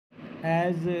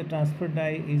As transfer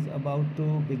die is about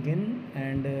to begin,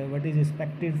 and what is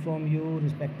expected from you,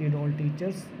 respected all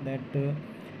teachers, that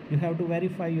you have to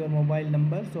verify your mobile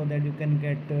number so that you can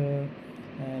get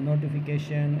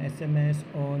notification SMS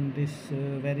on this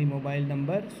very mobile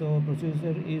number. So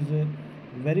procedure is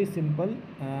very simple.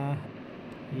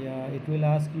 Yeah, it will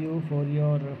ask you for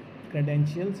your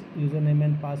credentials, username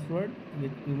and password,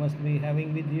 which you must be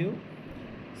having with you.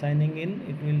 Signing in,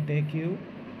 it will take you,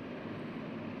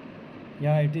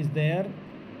 yeah, it is there,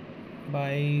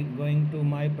 by going to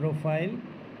my profile,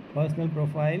 personal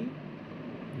profile.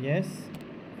 Yes,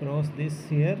 cross this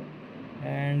here,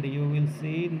 and you will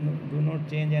see, do not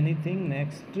change anything.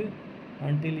 Next,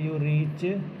 until you reach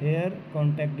here,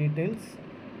 contact details,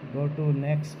 go to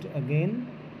next again.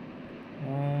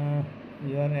 uh,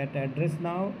 you are at address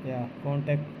now. Yeah,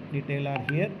 contact detail are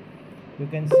here. You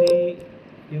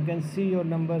can see your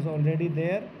numbers already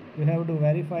there. You have to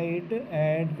verify it.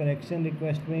 Add correction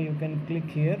request me, you can click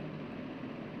here,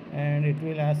 and it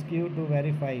will ask you to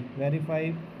verify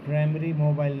primary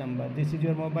mobile number. This is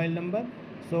your mobile number,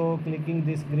 so clicking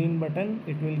this green button,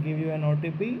 it will give you an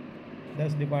OTP.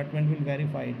 Thus department will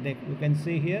verify it. You can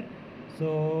see here.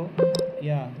 So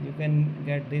yeah, you can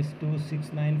get this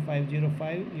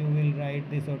 269505. You will write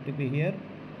this OTP here,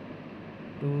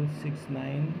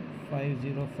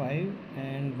 269505,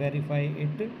 and verify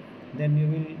it. Then you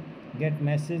will get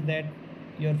message that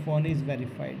your phone is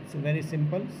verified. So very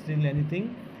simple. Still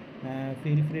anything,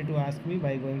 feel free to ask me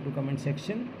by going to comment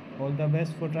section. All the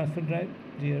best for transfer drive,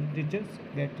 dear teachers.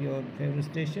 Get your favorite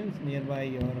stations nearby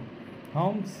your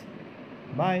homes.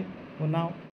 Bye for now.